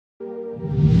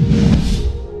What's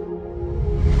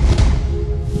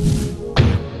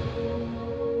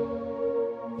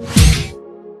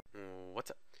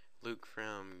up? Luke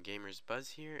from Gamers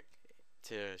Buzz here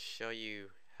to show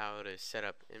you how to set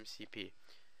up MCP.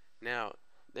 Now,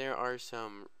 there are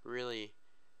some really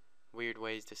weird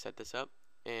ways to set this up,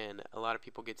 and a lot of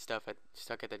people get stuck at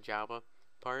the Java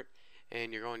part,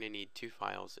 and you're going to need two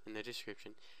files in the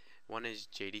description. One is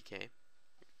JDK,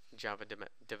 Java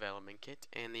Development Kit,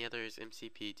 and the other is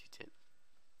MCP 210.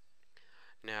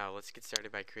 Now, let's get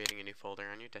started by creating a new folder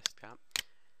on your desktop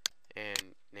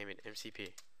and name it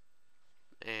MCP.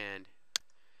 And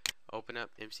open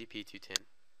up MCP 210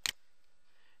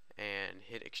 and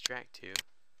hit extract to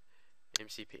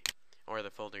MCP, or the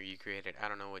folder you created. I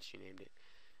don't know what you named it.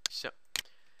 So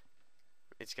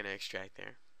it's gonna extract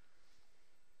there,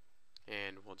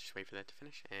 and we'll just wait for that to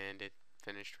finish, and it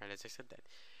finished right as I said that.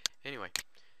 Anyway,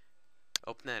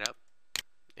 open that up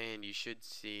and you should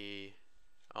see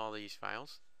all these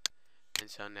files.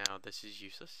 And so now this is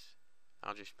useless.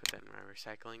 I'll just put that in my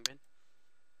recycling bin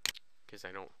because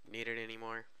I don't need it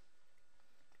anymore.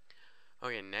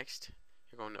 Okay, next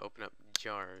you're going to open up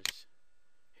jars.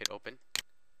 Hit open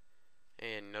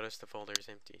and notice the folder is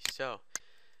empty. So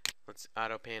let's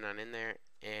auto pan on in there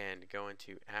and go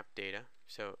into app data.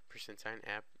 So %,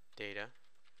 app data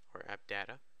or app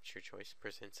data, it's your choice,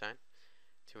 %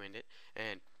 to end it.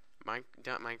 And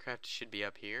 .minecraft should be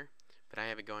up here, but I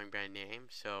have it going by name,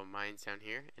 so mine's down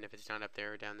here, and if it's not up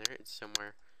there or down there, it's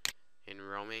somewhere in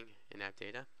roaming in app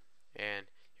data.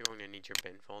 And you're going to need your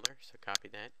bin folder, so copy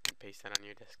that and paste that on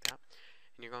your desktop.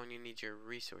 And you're going to need your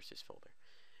resources folder.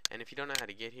 And if you don't know how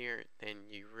to get here,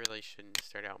 then you really shouldn't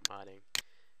start out modding,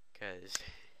 because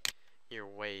you're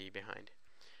way behind.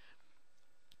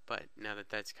 But now that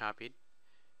that's copied,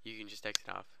 you can just exit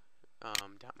off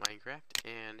 .minecraft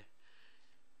and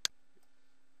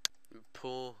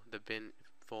pull the bin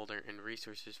folder and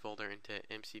resources folder into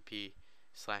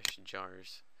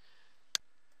MCP/jars.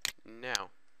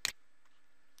 Now,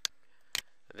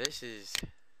 this is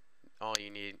all you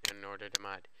need in order to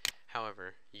mod.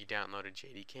 However, you downloaded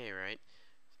JDK, right?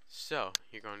 So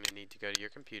you're going to need to go to your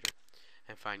computer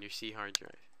and find your C hard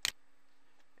drive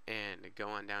and go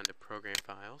on down to program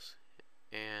files,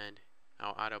 and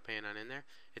I'll auto pan on in there.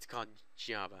 It's called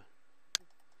Java.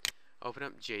 Open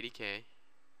up JDK,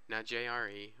 not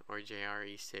JRE or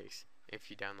JRE6 if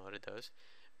you downloaded those,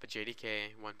 but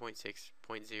JDK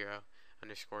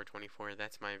 1.6.0_24.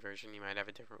 That's my version. You might have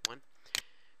a different one.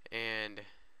 And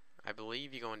I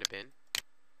believe you go into bin,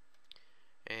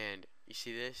 and you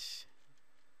see this,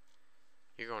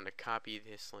 you're going to copy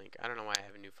this link. I don't know why I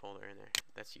have a new folder in there.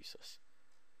 That's useless.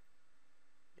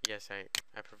 Yes, I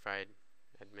provide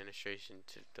administration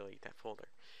to delete that folder.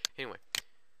 Anyway,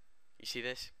 you see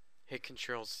this? Hit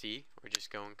Control C, or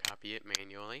just go and copy it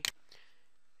manually.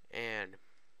 And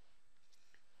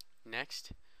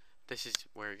next, this is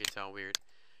where it gets all weird.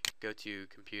 Go to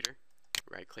Computer,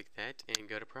 right click that, and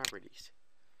go to Properties.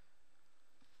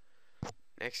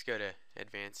 Next, go to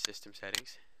Advanced System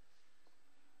Settings,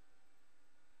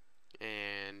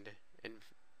 and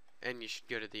you should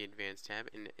go to the Advanced tab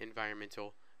in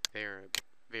Environmental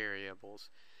Variables,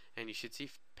 and you should see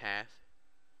Path,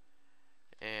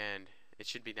 and it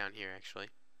should be down here actually,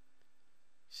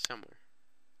 somewhere.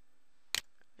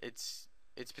 It's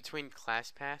between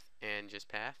class path and just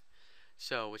path,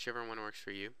 so whichever one works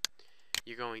for you.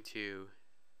 You're going to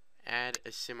add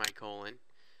a semicolon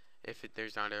if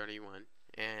there's not already one,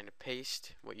 and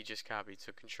paste what you just copied.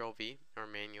 So Control V or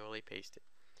manually paste it.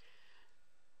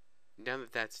 Now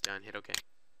that that's done, hit OK,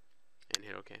 and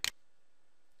hit OK,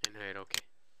 and hit OK,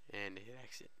 and hit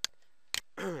exit.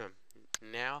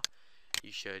 Now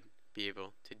you should be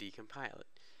able to decompile it,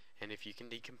 and if you can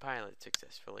decompile it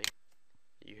successfully,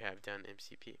 you have done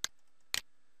MCP.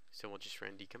 So we'll just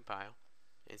run decompile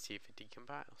and see if it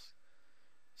decompiles.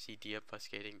 See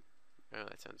deobfuscating. Oh,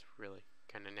 that sounds really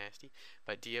kind of nasty.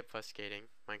 But deobfuscating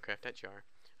Minecraft.jar,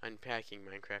 unpacking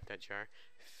Minecraft.jar,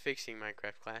 fixing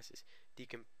Minecraft classes,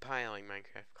 decompiling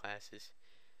Minecraft classes,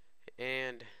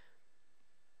 and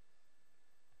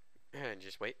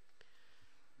just wait.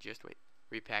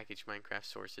 Repackage Minecraft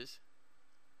sources.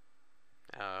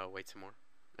 Wait some more.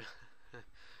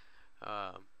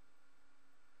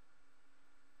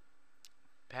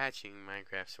 Patching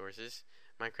Minecraft sources.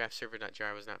 Minecraft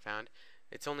server.jar was not found.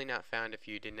 It's only not found if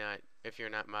you're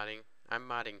not modding. I'm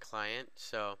modding client,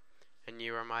 and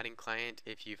you are modding client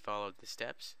if you followed the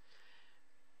steps.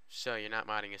 So you're not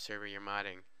modding a server, you're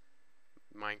modding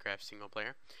Minecraft single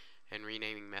player, and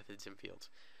renaming methods and fields.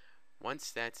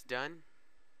 Once that's done,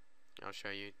 I'll show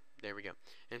you. There we go.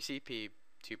 MCP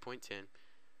 2.10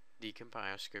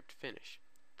 decompile script finish.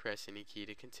 press any key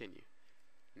to continue.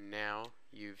 Now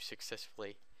you've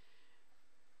successfully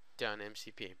done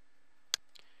MCP.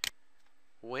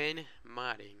 When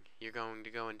modding, you're going to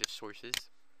go into sources,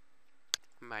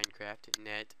 Minecraft,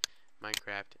 net,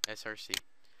 Minecraft, src.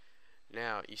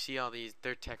 Now you see all these,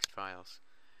 they're text files.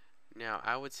 Now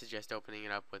I would suggest opening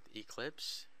it up with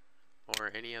Eclipse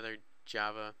or any other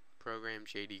Java program,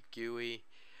 JD GUI,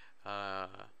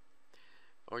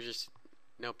 or just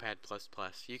Notepad++.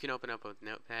 You can open up with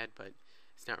Notepad, but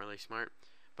it's not really smart.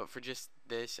 But for just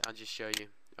this, I'll just show you.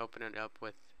 Open it up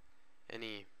with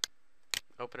any.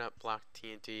 Open up block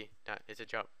TNT. It's a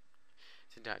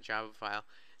 .java file,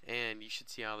 and you should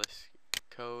see all this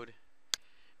code.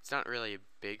 It's not really a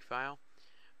big file,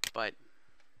 but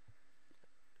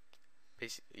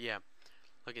basically, yeah.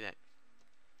 Look at that,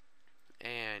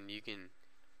 and you can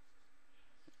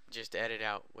just edit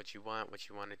out what you want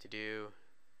it to do,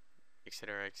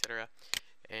 etc., etc.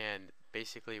 And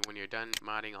basically, when you're done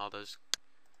modding all those,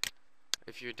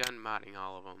 if you're done modding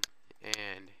all of them,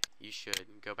 and you should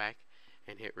go back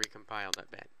and hit recompile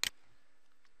that bad.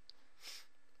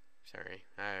 Sorry,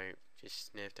 I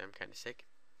just sniffed. I'm kind of sick.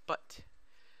 But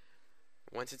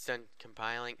once it's done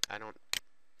compiling, I don't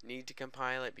need to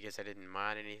compile it because I didn't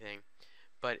mod anything.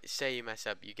 But say you mess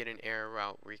up, you get an error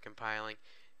while recompiling.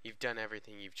 You've done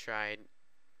everything you've tried,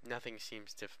 nothing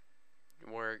seems to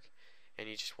work, and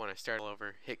you just want to start all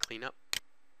over. Hit clean up as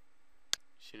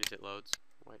soon as it loads.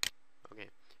 What? Okay.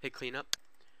 Hit clean up,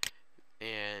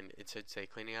 and it should say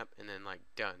cleaning up, and then like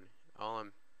done.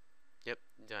 Yep,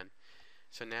 done.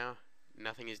 So now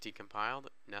nothing is decompiled,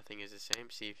 nothing is the same.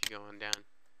 See, if you go on down,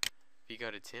 if you go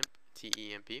to temp,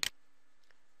 T-E-M-P,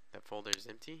 that folder is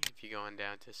empty. If you go on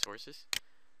down to sources,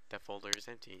 that folder is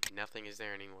empty. Nothing is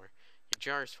there anymore. Your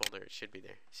jars folder, it should be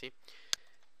there. See?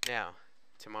 Now,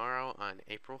 tomorrow on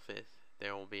April 5th,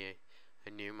 there will be a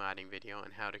new modding video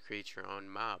on how to create your own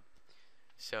mob.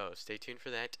 So stay tuned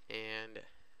for that, and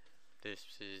this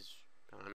is